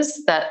managers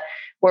that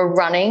were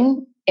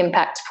running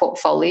impact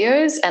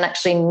portfolios and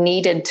actually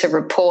needed to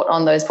report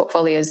on those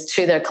portfolios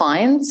to their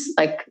clients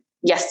like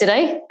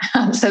yesterday,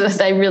 so that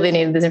they really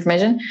needed this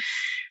information.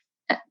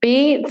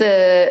 B,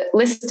 the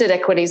listed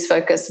equities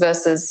focus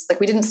versus,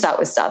 we didn't start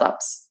with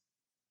startups.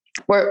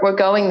 We're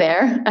going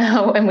there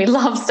and we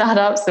love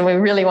startups and we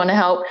really want to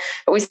help.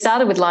 But we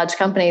started with large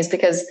companies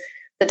because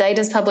the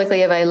data is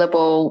publicly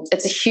available.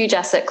 It's a huge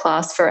asset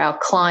class for our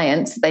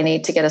clients they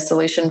need to get a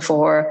solution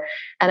for.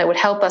 And it would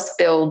help us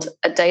build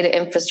a data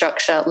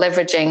infrastructure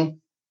leveraging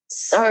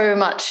so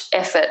much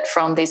effort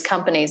from these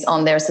companies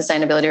on their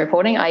sustainability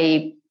reporting,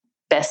 i.e.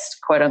 best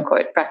quote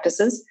unquote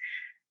practices.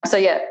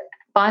 So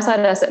buy-side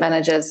asset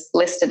managers,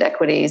 listed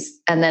equities,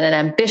 and then an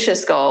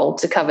ambitious goal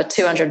to cover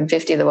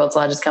 250 of the world's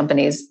largest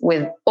companies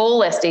with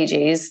all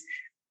SDGs,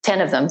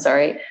 10 of them,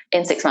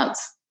 in 6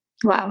 months.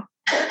 Wow.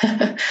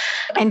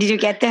 And did you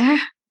get there?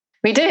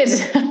 We did.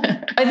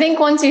 I think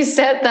once you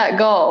set that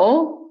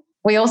goal,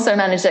 we also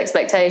managed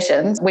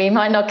expectations. We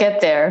might not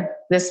get there.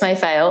 This may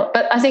fail.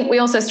 But I think we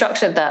also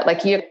structured that,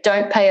 like, you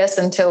don't pay us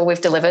until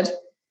we've delivered.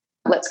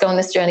 Let's go on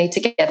this journey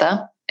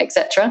together,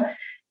 etc.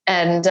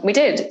 And we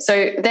did.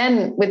 So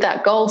then with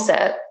that goal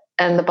set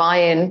and the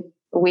buy-in,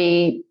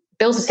 we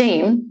built a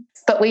team,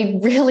 but we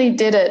really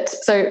did it.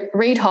 So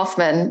Reid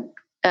Hoffman,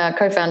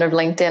 co-founder of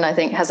LinkedIn, I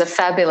think, has a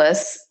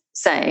fabulous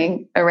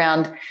saying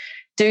around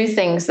do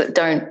things that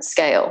don't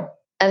scale.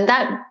 And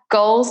that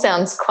goal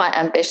sounds quite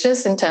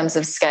ambitious in terms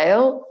of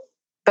scale,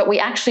 but we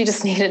actually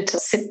just needed to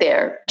sit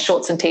there,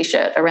 shorts and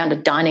t-shirt, around a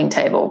dining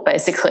table,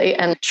 basically,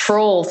 and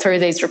trawl through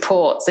these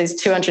reports, these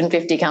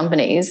 250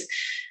 companies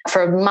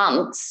for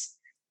months.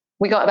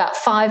 We got about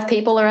 5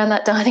 people around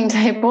that dining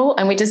table,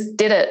 and we just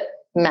did it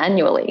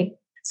manually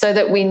so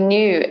that we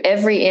knew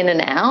every in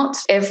and out,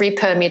 every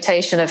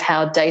permutation of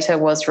how data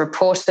was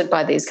reported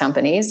by these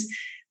companies,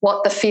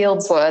 what the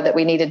fields were that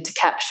we needed to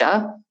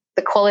capture,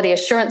 the quality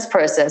assurance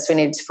process we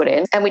needed to put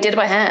in. And we did it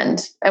by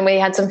hand. And we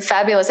had some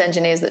fabulous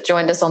engineers that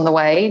joined us on the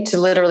way to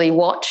literally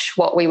watch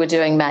what we were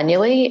doing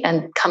manually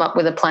and come up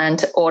with a plan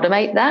to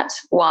automate that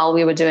while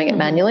we were doing it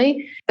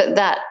manually. But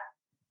that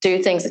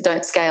do things that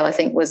don't scale, I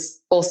think, was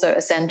also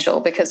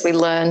essential because we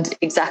learned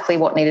exactly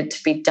what needed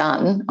to be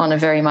done on a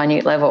very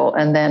minute level.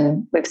 And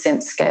then we've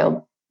since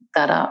scaled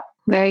that up.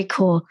 Very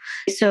cool.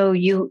 So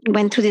you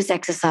went through this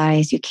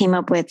exercise, you came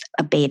up with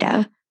a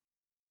beta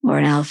or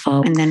an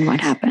alpha, and then what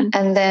happened?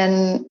 And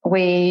then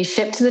we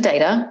shipped the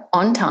data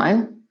on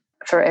time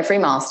for every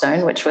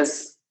milestone, which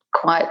was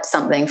quite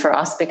something for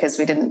us because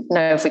we didn't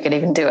know if we could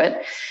even do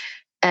it.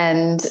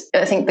 And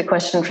I think the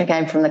question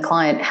came from the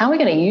client, how are we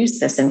going to use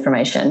this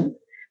information?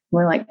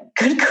 We're like,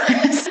 good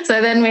question.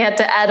 So then we had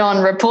to add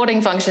on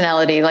reporting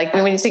functionality. Like,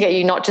 we need to get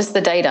you not just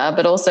the data,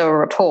 but also a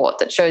report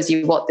that shows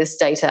you what this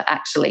data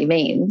actually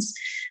means.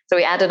 So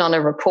we added on a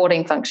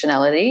reporting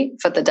functionality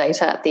for the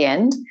data at the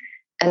end,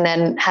 and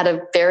then had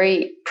a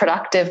very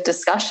productive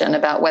discussion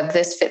about whether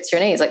this fits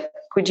your needs. Like,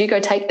 could you go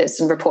take this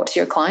and report to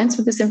your clients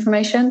with this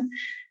information?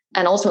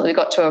 And ultimately we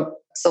got to a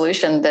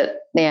solution that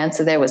the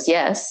answer there was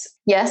yes.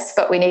 Yes,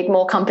 but we need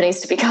more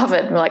companies to be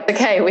covered. We're like,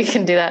 okay, we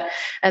can do that.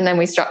 And then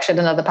we structured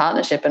another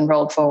partnership and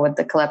rolled forward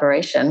the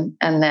collaboration.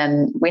 And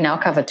then we now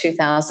cover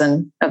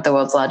 2,000 of the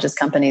world's largest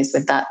companies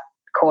with that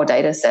core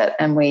data set.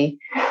 And we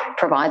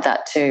provide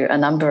that to a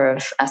number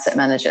of asset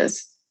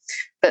managers.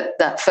 But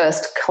that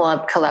first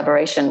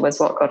collaboration was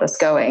what got us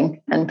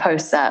going. And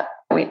post that,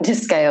 we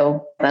just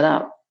scale that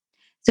up.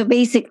 So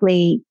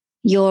basically,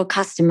 your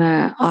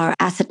customer are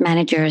asset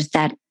managers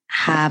that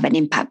have an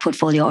impact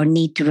portfolio or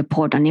need to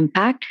report on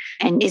impact.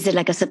 And is it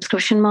like a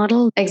subscription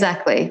model?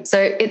 Exactly.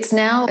 So it's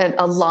now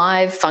a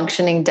live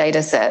functioning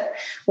data set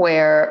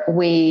where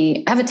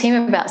we have a team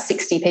of about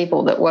 60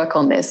 people that work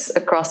on this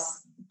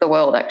across the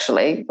world,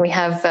 actually. We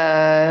have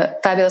a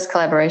fabulous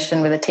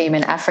collaboration with a team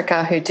in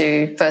Africa who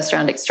do first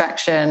round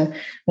extraction.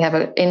 We have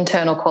an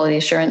internal quality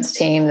assurance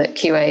team that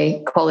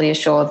QA quality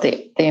assure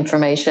the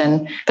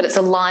information. But it's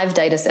a live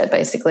data set,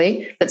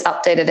 basically, that's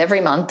updated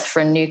every month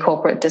for new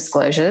corporate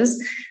disclosures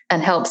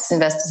and helps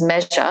investors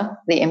measure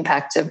the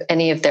impact of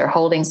any of their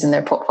holdings in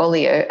their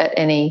portfolio at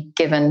any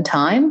given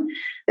time.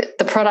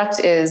 The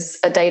product is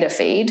a data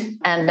feed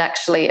and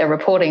actually a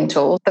reporting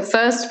tool. The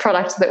first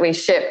product that we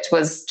shipped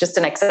was just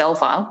an Excel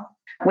file.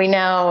 We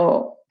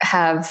now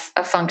have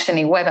a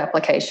functioning web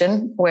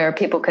application where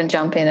people can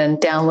jump in and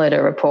download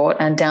a report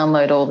and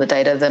download all the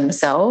data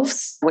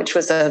themselves, which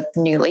was a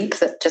new leap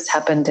that just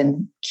happened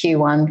in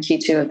Q1,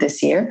 Q2 of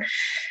this year.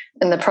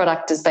 And the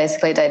product is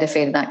basically a data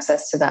feed and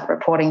access to that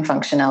reporting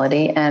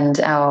functionality. And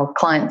our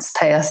clients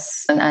pay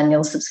us an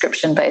annual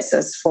subscription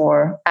basis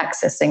for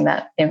accessing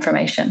that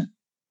information.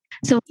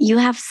 So you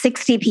have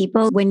 60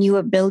 people. When you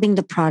were building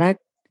the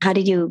product, how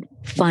did you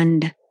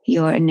fund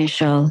your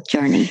initial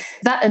journey?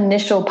 That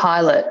initial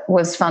pilot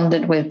was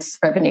funded with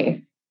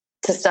revenue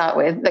to start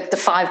with, like the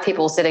 5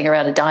 people sitting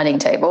around a dining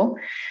table.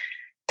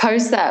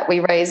 Post that, we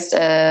raised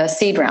a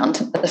seed round,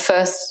 the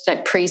first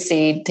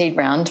pre-seed seed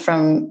round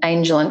from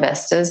angel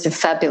investors who are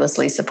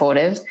fabulously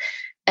supportive.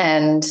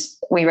 And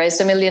we raised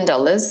 $1 million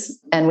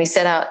and we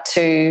set out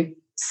to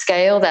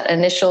scale that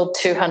initial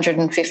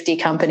 250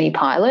 company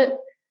pilot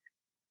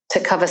to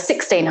cover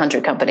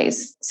 1,600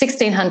 companies.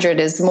 1,600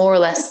 is more or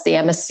less the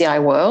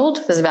MSCI world.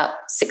 There's about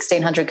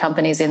 1,600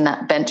 companies in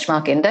that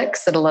benchmark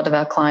index that a lot of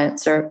our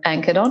clients are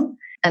anchored on.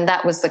 And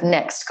that was the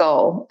next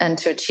goal. And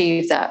to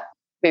achieve that,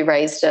 we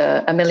raised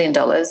 $1 million.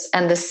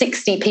 And the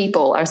 60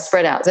 people are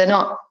spread out. They're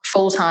not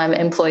full-time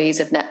employees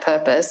of Net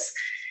Purpose.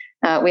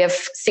 We have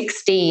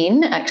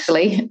 16,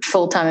 actually,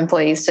 full-time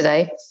employees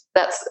today.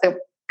 That's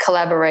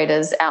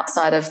collaborators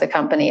outside of the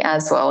company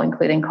as well,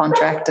 including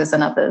contractors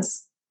and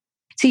others.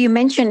 So you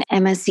mentioned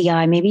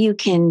MSCI. Maybe you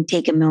can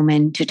take a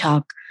moment to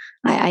talk.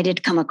 I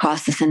did come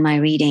across this in my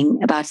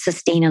reading about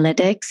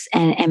Sustainalytics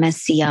and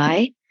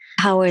MSCI.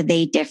 How are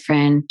they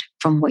different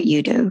from what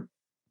you do?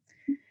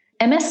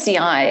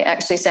 MSCI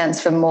actually stands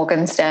for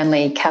Morgan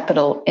Stanley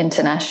Capital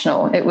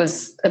International. It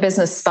was a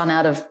business spun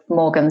out of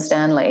Morgan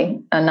Stanley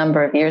a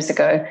number of years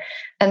ago.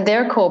 And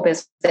their core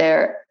business,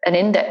 they're an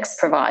index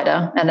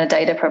provider and a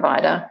data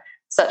provider,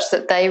 such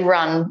that they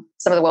run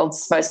some of the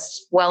world's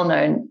most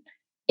well-known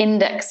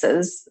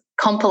indexes,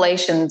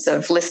 compilations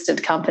of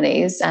listed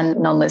companies and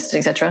non-listed,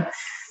 etc.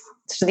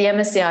 So the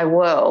MSCI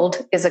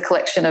World is a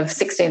collection of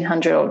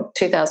 1,600 or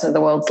 2,000 of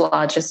the world's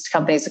largest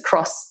companies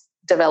across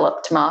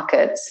developed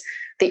markets.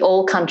 The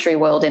all-country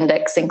world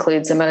index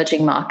includes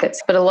emerging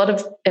markets, but a lot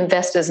of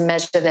investors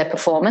measure their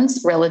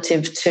performance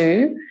relative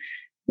to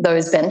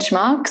those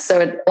benchmarks.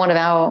 So one of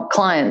our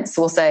clients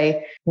will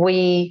say,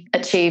 we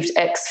achieved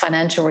X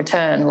financial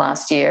return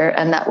last year,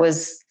 and that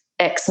was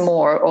X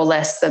more or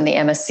less than the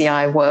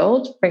MSCI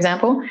World, for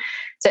example.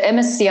 So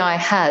MSCI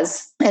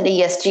has an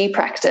ESG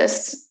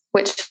practice,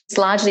 which has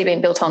largely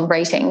been built on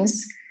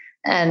ratings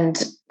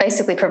and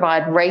basically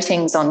provide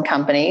ratings on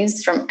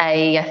companies from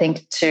A, I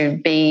think, to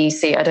B,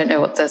 C. I don't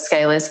know what the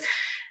scale is.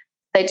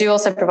 They do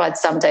also provide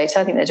some data.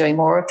 I think they're doing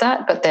more of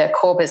that, but their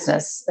core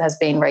business has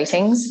been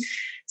ratings.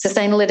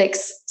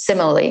 Sustainalytics,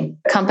 similarly.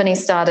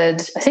 Companies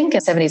started, I think, in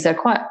the 70s. They're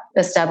quite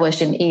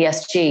established in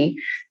ESG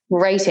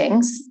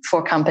ratings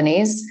for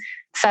companies,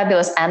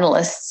 fabulous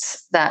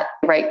analysts that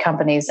rate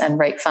companies and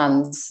rate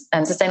funds.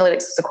 And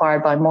Sustainalytics was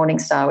acquired by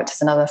Morningstar, which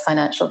is another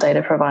financial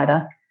data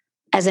provider.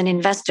 As an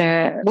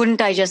investor,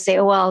 wouldn't I just say,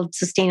 oh, well,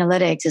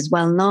 Sustainalytics is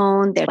well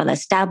known, they're well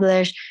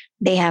established,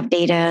 they have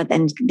data,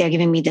 and they're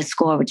giving me the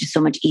score, which is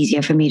so much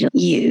easier for me to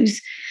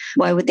use.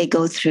 Why would they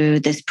go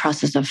through this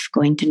process of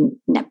going to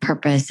Net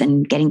Purpose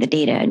and getting the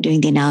data and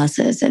doing the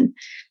analysis and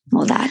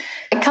all that?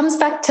 It comes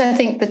back to, I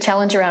think, the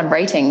challenge around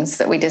ratings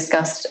that we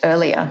discussed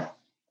earlier,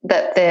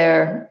 that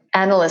they're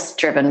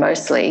analyst-driven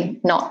mostly,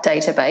 not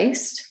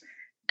data-based.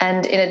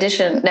 And in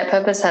addition, Net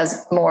Purpose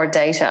has more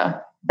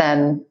data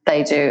than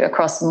they do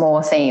across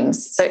more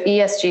themes. So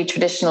ESG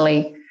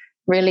traditionally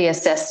really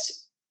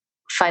assessed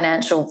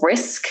financial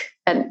risk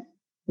and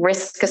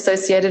risk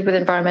associated with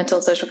environmental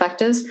and social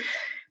factors.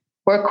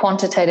 We're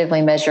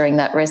quantitatively measuring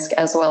that risk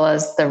as well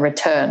as the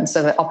return,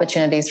 so the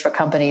opportunities for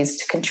companies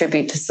to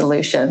contribute to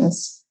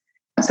solutions.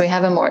 So we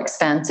have a more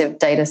expansive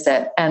data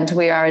set, and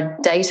we are a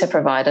data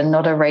provider,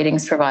 not a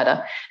ratings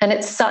provider. And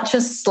it's such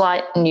a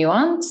slight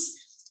nuance,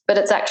 but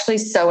it's actually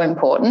so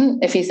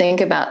important. If you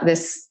think about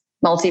this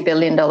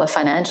multi-billion-dollar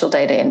financial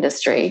data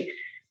industry,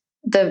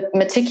 the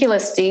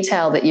meticulous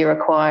detail that you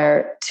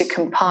require to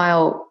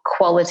compile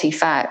quality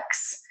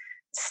facts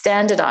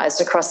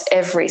standardized across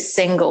every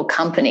single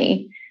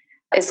company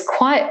is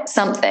quite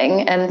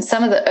something. And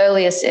some of the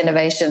earliest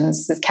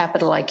innovations with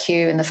Capital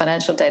IQ in the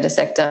financial data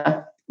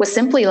sector was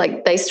simply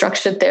like they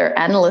structured their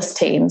analyst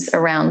teams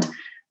around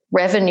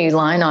revenue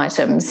line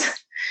items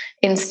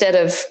instead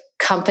of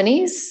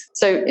companies.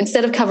 So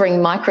instead of covering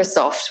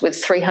Microsoft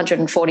with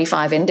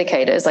 345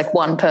 indicators, like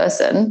one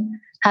person,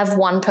 have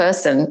one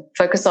person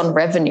focus on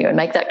revenue and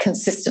make that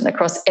consistent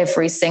across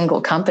every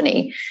single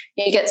company.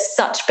 You get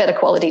such better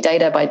quality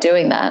data by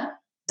doing that.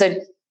 So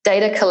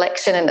data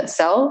collection in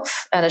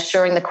itself and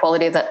assuring the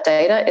quality of that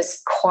data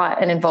is quite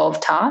an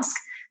involved task.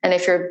 And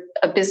if you're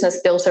a business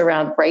built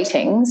around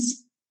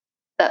ratings,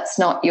 that's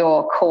not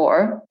your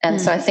core. And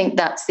so I think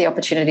that's the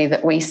opportunity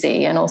that we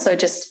see. And also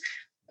just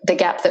the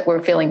gap that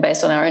we're feeling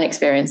based on our own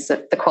experience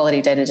that the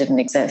quality data didn't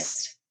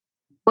exist.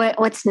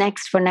 What's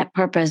next for Net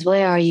Purpose?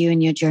 Where are you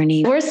in your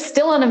journey? We're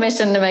still on a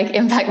mission to make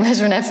impact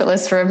measurement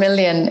effortless for 1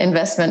 million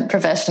investment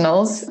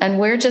professionals. And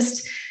we're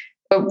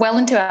well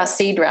into our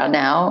seed round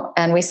now.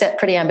 And we set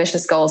pretty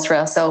ambitious goals for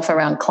ourselves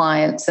around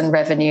clients and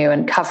revenue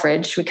and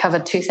coverage. We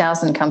covered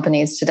 2,000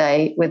 companies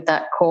today with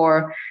that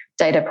core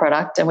data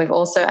product. And we've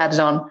also added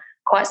on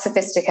quite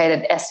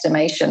sophisticated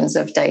estimations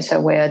of data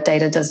where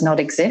data does not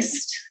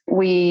exist.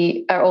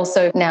 We are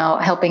also now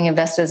helping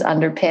investors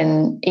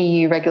underpin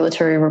EU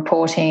regulatory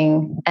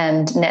reporting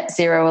and net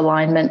zero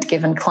alignment,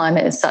 given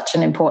climate is such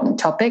an important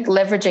topic,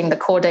 leveraging the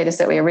core data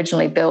set we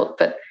originally built,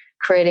 but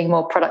creating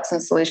more products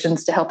and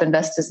solutions to help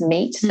investors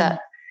meet that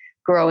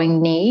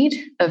growing need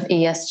of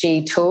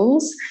ESG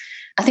tools.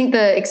 I think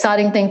the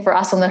exciting thing for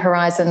us on the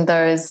horizon,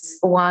 though, is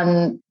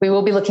one, we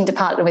will be looking to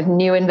partner with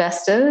new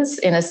investors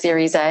in a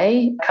Series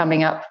A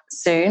coming up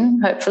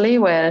soon, hopefully,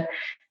 where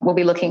we'll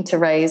be looking to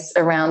raise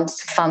a round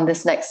to fund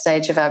this next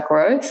stage of our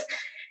growth.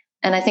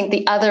 And I think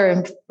the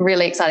other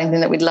really exciting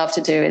thing that we'd love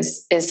to do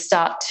is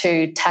start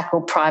to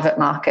tackle private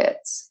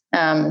markets.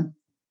 I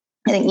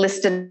think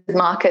listed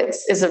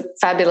markets is a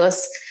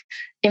fabulous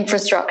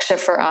infrastructure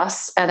for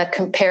us and a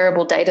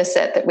comparable data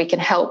set that we can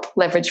help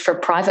leverage for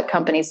private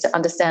companies to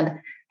understand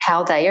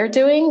how they are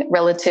doing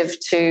relative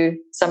to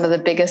some of the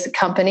biggest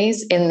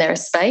companies in their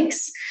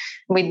space.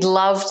 We'd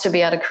love to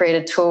be able to create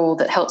a tool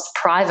that helps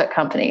private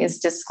companies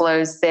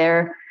disclose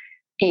their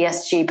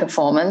ESG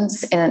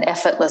performance in an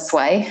effortless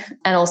way,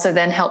 and also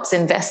then helps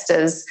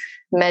investors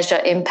measure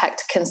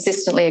impact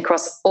consistently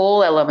across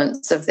all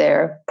elements of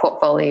their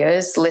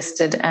portfolios,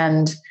 listed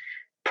and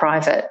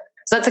private.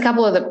 So that's a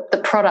couple of the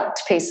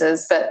product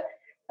pieces. But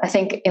I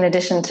think in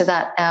addition to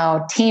that,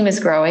 our team is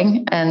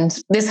growing, and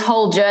this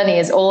whole journey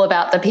is all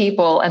about the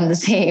people and the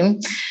team.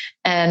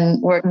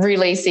 And we're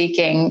really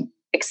seeking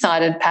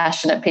excited,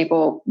 passionate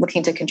people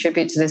looking to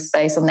contribute to this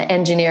space on the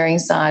engineering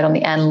side, on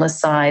the analyst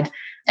side,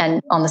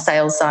 and on the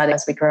sales side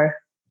as we grow.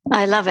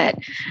 I love it.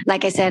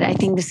 Like I said, I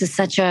think this is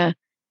such a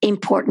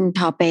important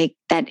topic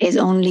that is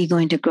only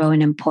going to grow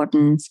in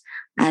importance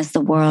as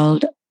the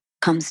world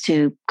comes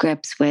to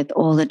grips with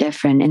all the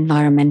different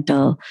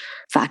environmental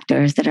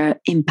factors that are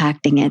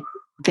impacting it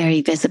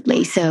very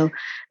visibly. So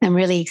I'm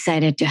really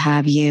excited to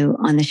have you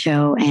on the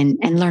show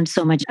and learn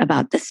so much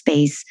about the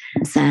space,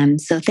 Sam.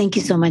 So thank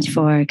you so much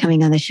for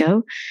coming on the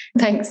show.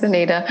 Thanks,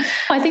 Anita.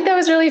 I think that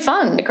was really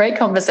fun. A great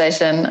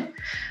conversation.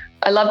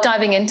 I love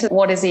diving into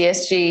what is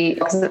ESG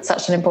because it's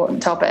such an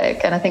important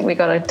topic. And I think we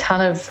got a ton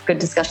of good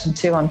discussion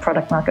too on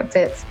product market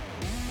fits.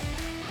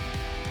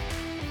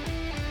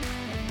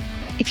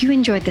 If you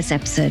enjoyed this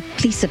episode,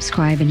 please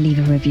subscribe and leave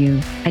a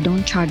review. I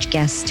don't charge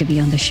guests to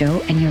be on the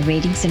show, and your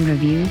ratings and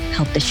review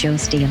help the show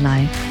stay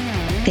alive.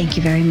 Thank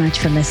you very much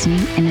for listening,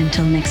 and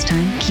until next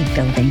time, keep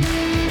building.